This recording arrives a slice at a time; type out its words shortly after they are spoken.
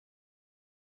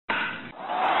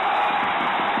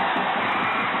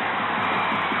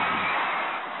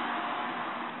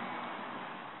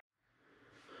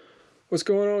What's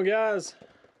going on, guys?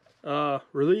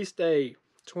 Release day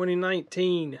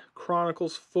 2019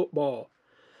 Chronicles Football.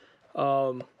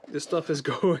 This stuff is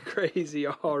going crazy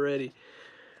already.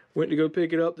 Went to go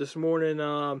pick it up this morning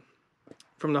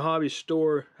from the hobby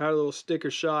store. Had a little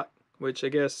sticker shock, which I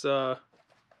guess was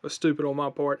stupid on my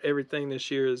part. Everything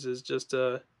this year is just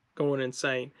going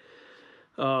insane.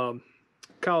 Kyler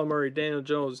Murray, Daniel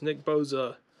Jones, Nick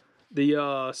Bosa.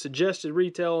 The suggested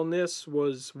retail on this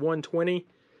was $120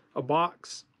 a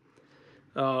box.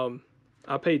 I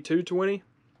paid $220,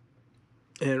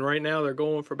 and right now they're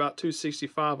going for about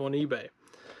 $265 on eBay.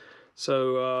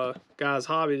 So guys,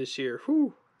 hobby this year,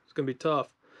 whew, it's gonna be tough.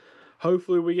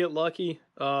 Hopefully we get lucky.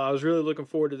 I was really looking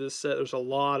forward to this set. There's a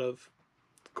lot of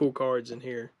cool cards in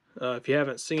here. If you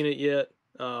haven't seen it yet,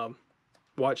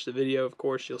 watch the video. Of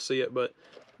course you'll see it, but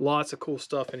lots of cool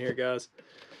stuff in here, guys.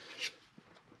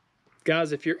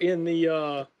 Guys, if you're in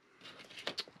the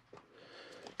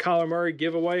Kyler Murray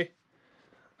giveaway,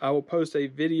 I will post a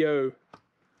video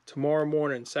tomorrow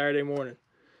morning, Saturday morning,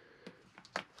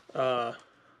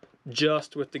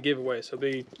 just with the giveaway. So it'll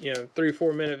be,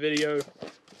 3-4 minute video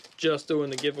just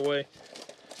doing the giveaway.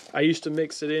 I used to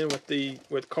mix it in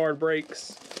with card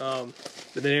breaks, but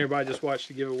then everybody just watched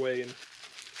the giveaway and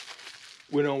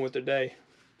went on with their day.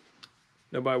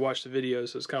 Nobody watched the video,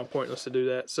 so it's kind of pointless to do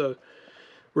that. So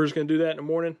we're just gonna do that in the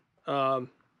morning.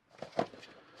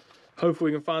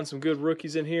 Hopefully we can find some good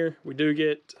rookies in here. We do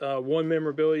get 1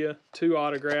 memorabilia, 2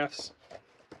 autographs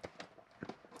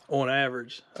on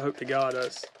average. I hope to God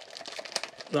that's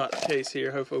not the case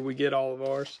here. Hopefully we get all of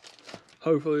ours.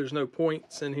 Hopefully there's no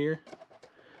points in here.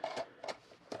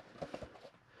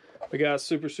 But guys,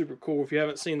 super, super cool. If you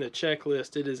haven't seen the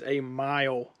checklist, it is a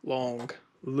mile long,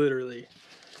 literally.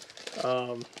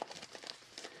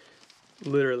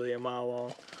 Literally a mile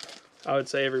long. I would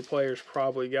say every player's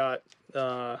probably got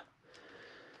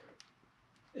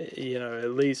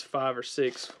at least 5 or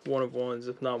 6 one-of-ones,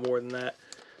 if not more than that.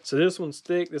 So this one's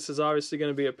thick. This is obviously going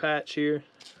to be a patch here.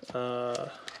 I'm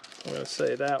going to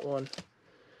say that one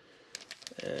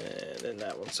and then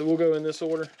that one. So we'll go in this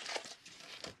order.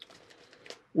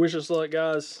 Wish us luck,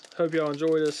 guys. Hope y'all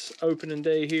enjoy this opening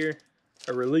day here,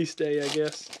 a release day, I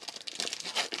guess.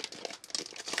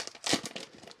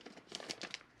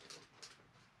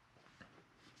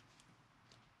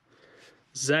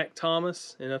 Zach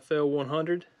Thomas, NFL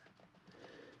 100.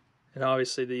 And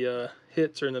obviously the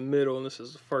hits are in the middle, and this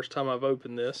is the first time I've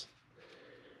opened this.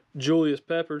 Julius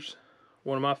Peppers,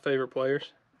 one of my favorite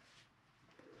players.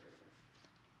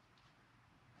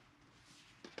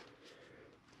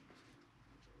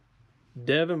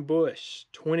 Devin Bush,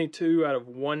 22 out of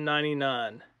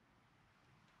 199.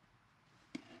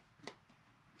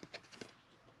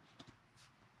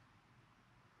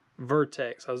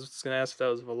 Vertex. I was just going to ask if that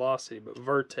was Velocity, but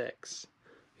Vertex.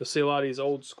 You'll see a lot of these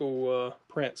old school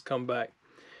prints come back.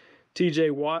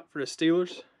 TJ Watt for the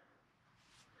Steelers.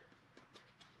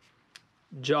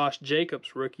 Josh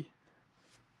Jacobs, rookie.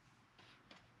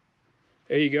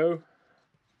 There you go.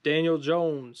 Daniel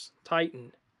Jones,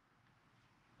 Titan.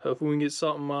 Hopefully we can get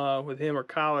something with him or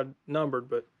Kyler numbered,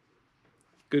 but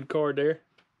good card there.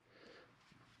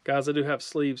 Guys, I do have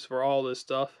sleeves for all this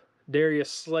stuff.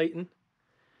 Darius Slayton,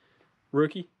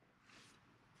 rookie.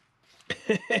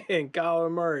 And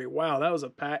Kyler Murray. Wow, that was a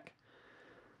pack.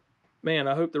 Man,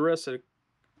 I hope the rest of the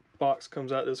box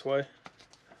comes out this way.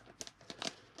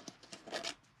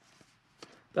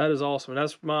 That is awesome.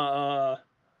 That's my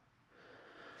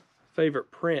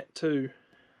favorite print, too.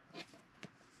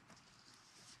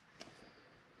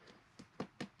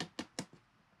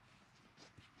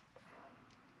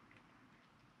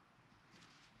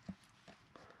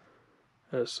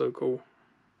 That is so cool.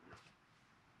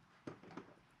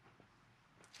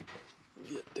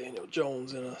 Get Daniel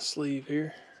Jones in a sleeve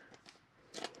here.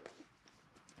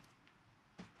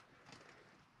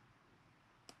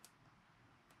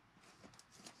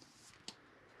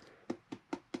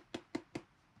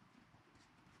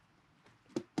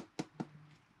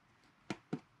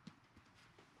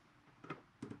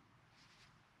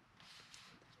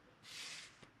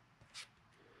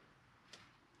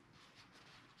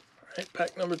 All right,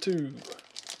 pack number 2.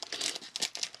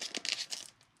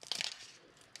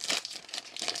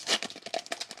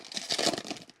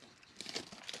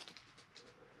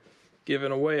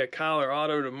 Giving away a Kyler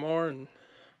auto tomorrow, and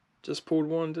just pulled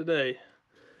one today.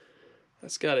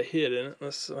 That's got a hit in it.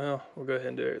 Well, we'll go ahead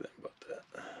and do everything about that.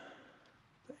 I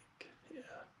think, yeah.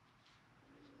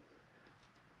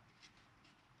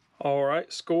 All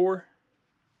right, score.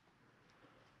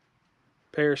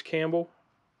 Paris Campbell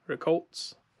for the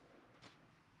Colts.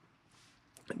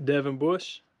 Devin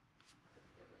Bush.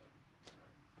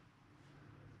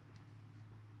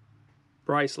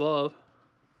 Bryce Love.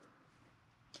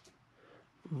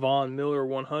 Von Miller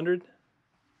 100.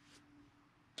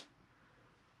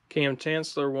 Cam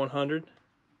Chancellor 100.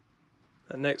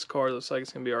 That next card looks like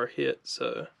it's going to be our hit,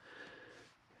 so.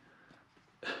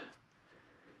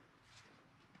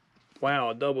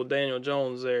 Wow, a double Daniel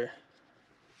Jones there.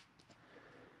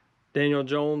 Daniel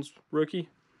Jones, rookie.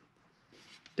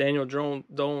 Daniel Jones,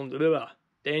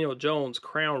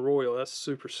 Crown Royal. That's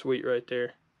super sweet right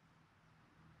there.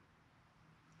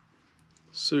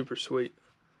 Super sweet.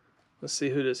 Let's see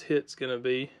who this hit's going to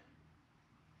be.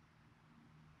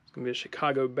 It's going to be a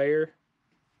Chicago Bear.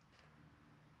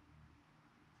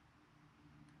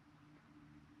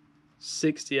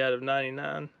 $60 out of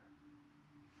 $99.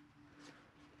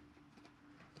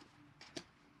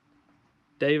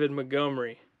 David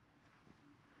Montgomery.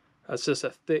 That's just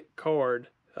a thick card,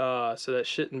 so that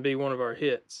shouldn't be one of our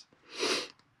hits.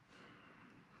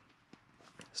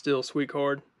 Still a sweet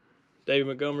card. David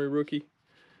Montgomery, rookie.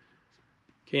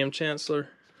 Cam Chancellor.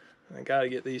 I gotta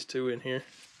get these two in here.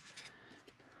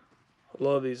 I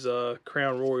love these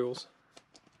Crown Royals.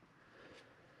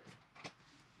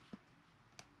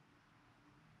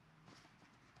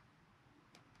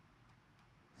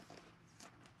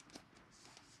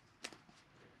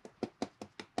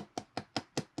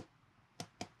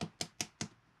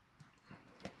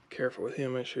 Careful with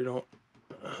him, make sure you don't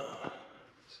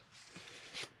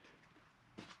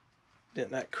get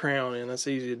that crown in. That's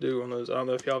easy to do on those. I don't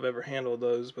know if y'all have ever handled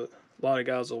those, but a lot of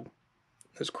guys will,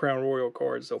 those Crown Royal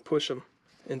cards, they'll push them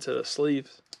into the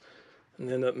sleeves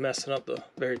and end up messing up the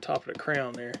very top of the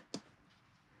crown there.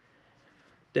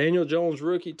 Daniel Jones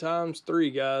rookie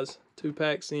 ×3, guys. 2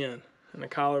 packs in. And a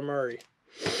Kyler Murray.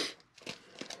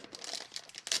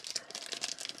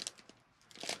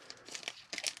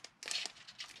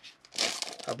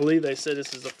 I believe they said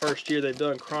this is the first year they've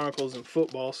done Chronicles in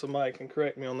football. Somebody can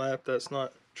correct me on that if that's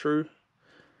not true.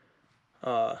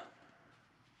 But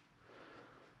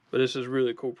this is a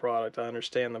really cool product. I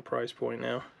understand the price point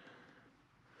now.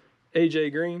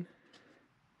 AJ Green.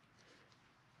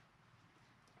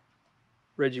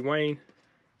 Reggie Wayne.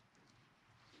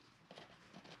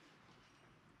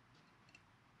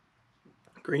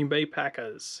 Green Bay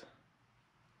Packers.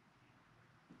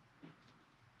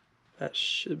 That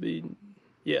should be,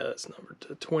 yeah, that's numbered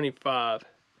to 25.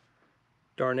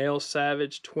 Darnell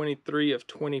Savage, 23 of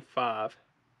 25.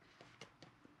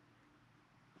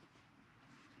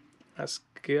 That's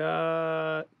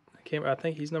got, I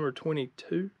think he's number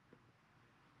 22.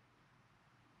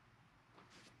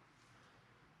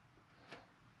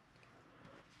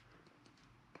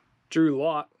 Drew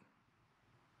Lock.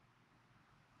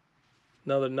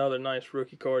 Another nice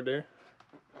rookie card there.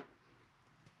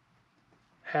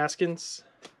 Haskins.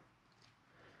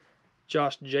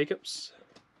 Josh Jacobs.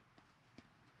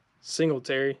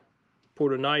 Singletary.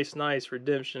 Pulled a nice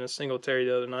redemption of Singletary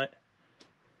the other night.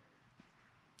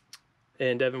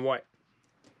 And Devin White.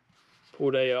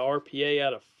 Pulled a RPA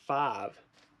out of 5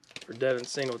 for Devin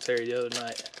Singletary the other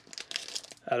night.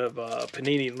 Out of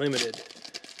Panini Limited.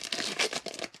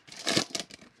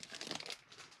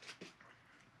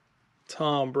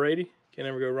 Tom Brady. Can't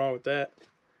ever go wrong with that.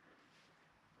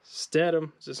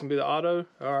 Stedham. Is this going to be the auto?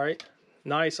 Alright.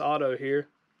 Nice auto here.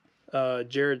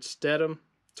 Jared Stedham.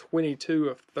 22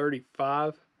 of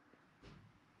 35.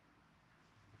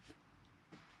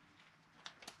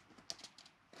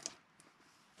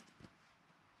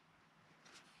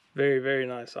 Very, very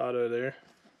nice auto there.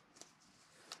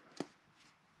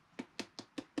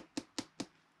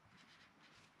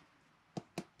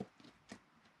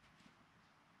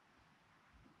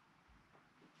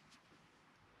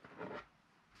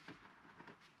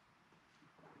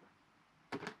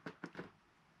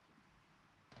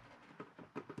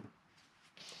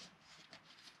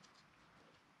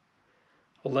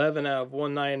 $11 out of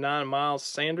 $199, Miles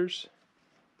Sanders.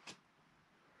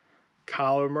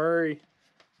 Kyler Murray.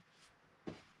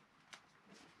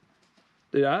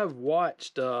 Dude, I have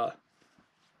watched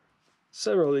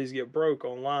several of these get broke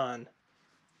online,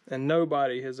 and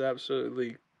nobody has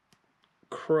absolutely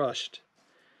crushed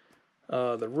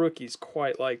the rookies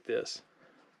quite like this.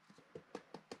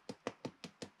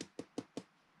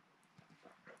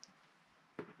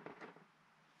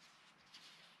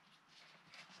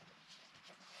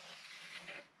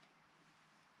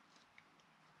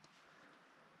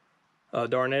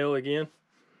 Darnell again.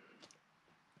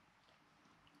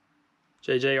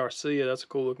 J.J. Arcia, that's a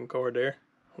cool looking card there.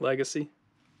 Legacy.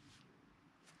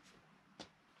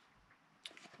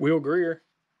 Will Greer.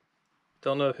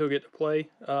 Don't know if he'll get to play.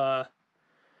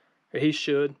 He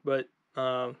should, but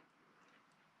he'll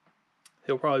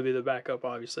probably be the backup,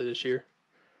 obviously, this year.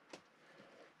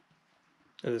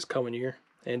 of this coming year.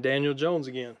 And Daniel Jones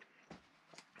again.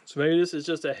 So maybe this is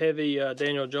just a heavy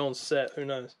Daniel Jones set. Who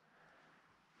knows?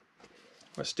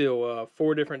 But still,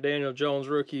 4 different Daniel Jones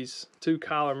rookies, 2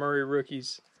 Kyler Murray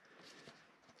rookies,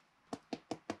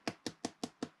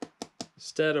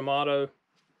 Stedham auto.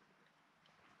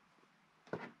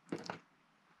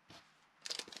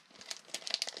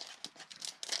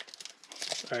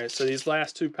 Alright, so these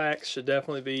last 2 packs should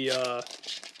definitely be an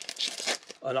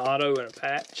auto and a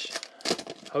patch.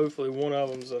 Hopefully one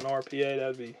of them's an RPA.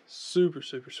 That'd be super,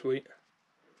 super sweet.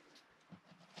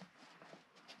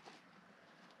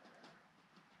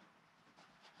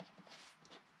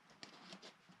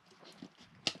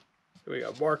 We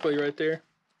got Barkley right there.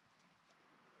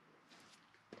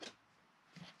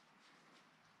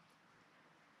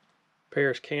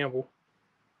 Paris Campbell.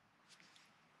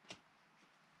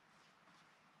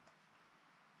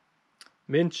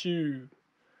 Minshew.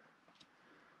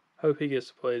 Hope he gets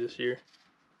to play this year.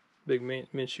 Big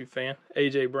Minshew fan.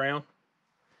 A.J. Brown.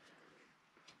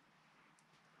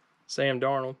 Sam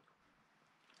Darnold.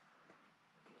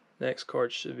 Next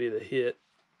card should be the hit.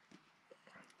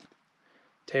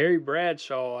 Terry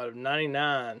Bradshaw out of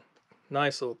 99.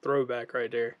 Nice little throwback right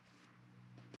there.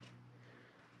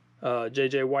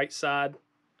 J.J. Whiteside,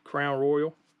 Crown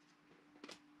Royal.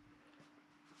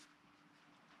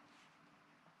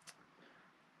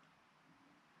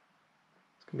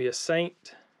 It's going to be a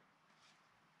Saint.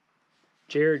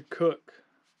 Jared Cook.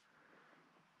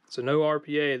 So no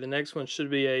RPA. The next one should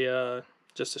be a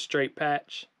just a straight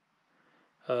patch.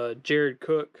 Jared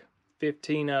Cook,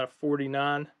 15 out of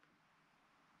 49.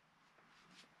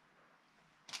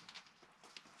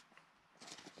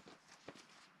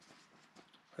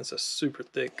 That's a super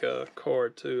thick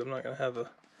card too. I'm not going to have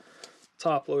a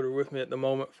top loader with me at the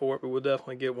moment for it, but we'll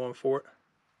definitely get one for it.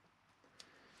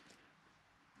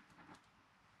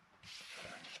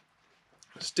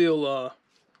 Still,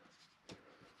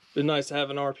 been nice to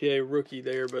have an RPA rookie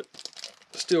there, but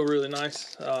still really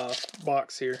nice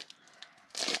box here.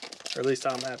 Or at least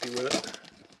I'm happy with it.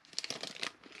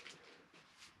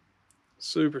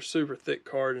 Super, super thick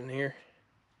card in here.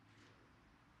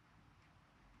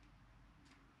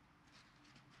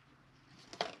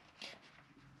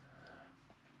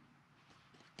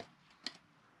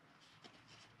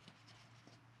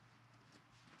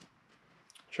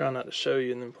 Try not to show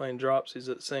you and then playing dropsies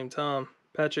at the same time.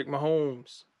 Patrick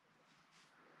Mahomes.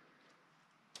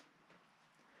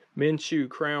 Minshew,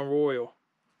 Crown Royal.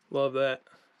 Love that.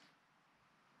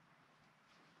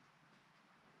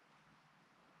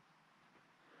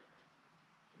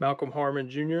 Malcolm Harmon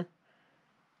Jr.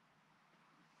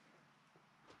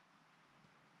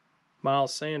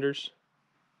 Miles Sanders.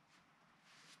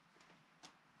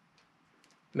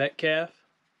 Metcalf.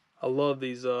 I love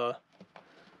these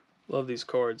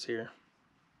cards here.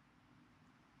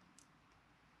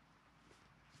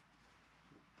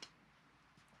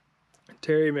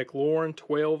 Terry McLaurin,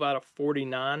 12 out of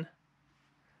 49.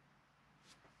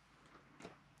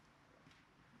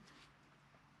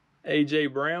 A.J.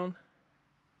 Brown.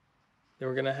 Then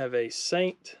we're going to have a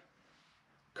Saint.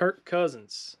 Kirk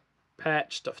Cousins,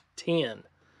 patched of 10.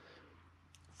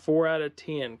 4 out of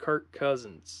 10, Kirk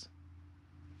Cousins.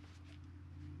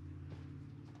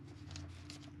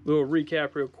 Little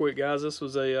recap real quick, guys. This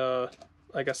was a,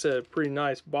 like I said, a pretty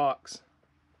nice box.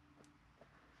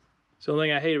 So the only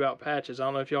thing I hate about patches, I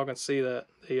don't know if y'all can see that.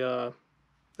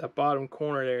 That bottom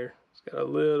corner there, it's got a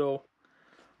little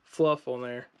fluff on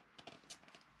there.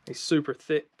 These super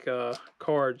thick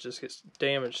cards just gets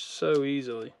damaged so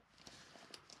easily.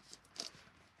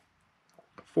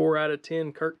 4 out of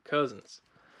 10, Kirk Cousins.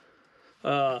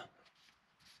 Gotta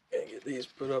get these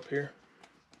put up here.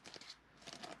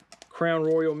 Crown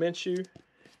Royal Minshew.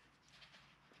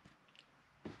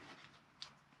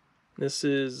 This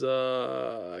is,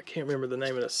 I can't remember the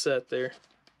name of the set there.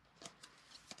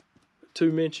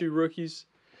 2 Minshew rookies.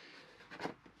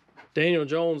 Daniel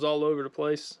Jones all over the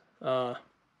place.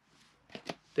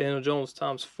 Daniel Jones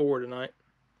times 4 tonight.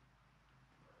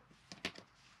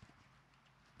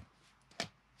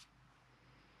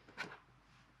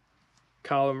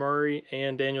 Kyler Murray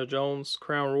and Daniel Jones,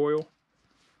 Crown Royal.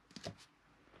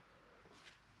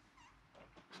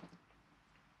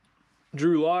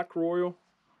 Drew Lock Royal.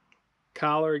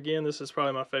 Kyler again. This is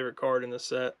probably my favorite card in the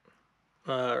set.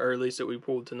 Or at least that we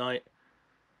pulled tonight.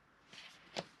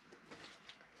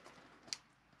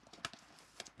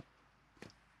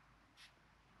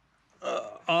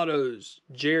 Autos.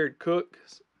 Jared Cook,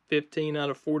 15 out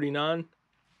of 49.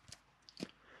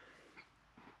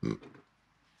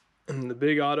 And the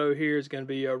big auto here is going to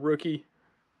be a rookie,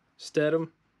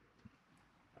 Stedham,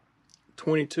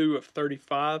 22 of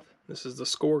 35. This is the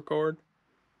scorecard.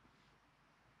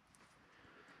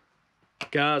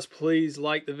 Guys, please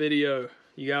like the video.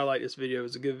 You gotta like this video.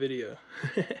 It's a good video.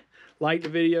 Like the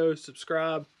video,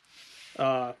 subscribe.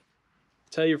 Tell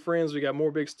your friends we got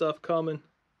more big stuff coming.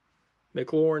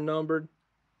 McLaurin numbered.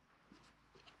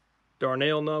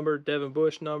 Darnell numbered. Devin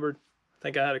Bush numbered. I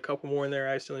think I had a couple more in there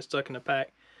I accidentally stuck in the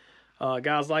pack.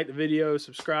 Guys, like the video,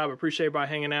 subscribe. I appreciate everybody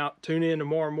hanging out. Tune in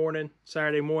tomorrow morning,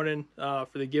 Saturday morning, for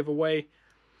the giveaway.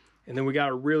 And then we got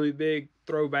a really big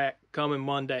throwback coming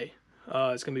Monday.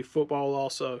 It's going to be football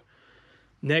also.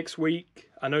 Next week,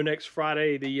 I know next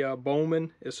Friday, the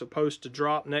Bowman is supposed to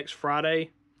drop next Friday.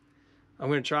 I'm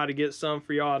going to try to get some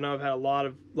for y'all. I know I've had a lot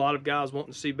of guys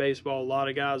wanting to see baseball. A lot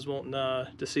of guys wanting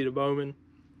to see the Bowman.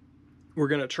 We're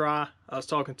going to try. I was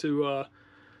talking to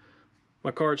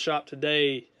my card shop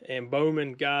today, and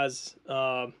Bowman guys,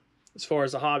 as far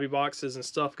as the hobby boxes and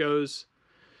stuff goes,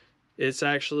 it's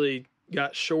actually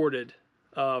got shorted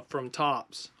from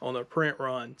Topps on their print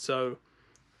run. So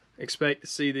expect to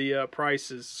see the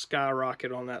prices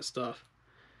skyrocket on that stuff.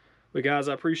 But guys,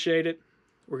 I appreciate it.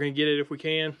 We're going to get it if we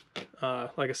can.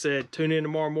 Like I said, tune in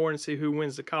tomorrow morning to see who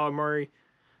wins the Kyler Murray.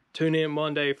 Tune in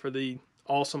Monday for the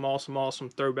awesome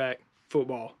throwback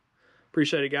football.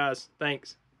 Appreciate it, guys.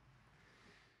 Thanks.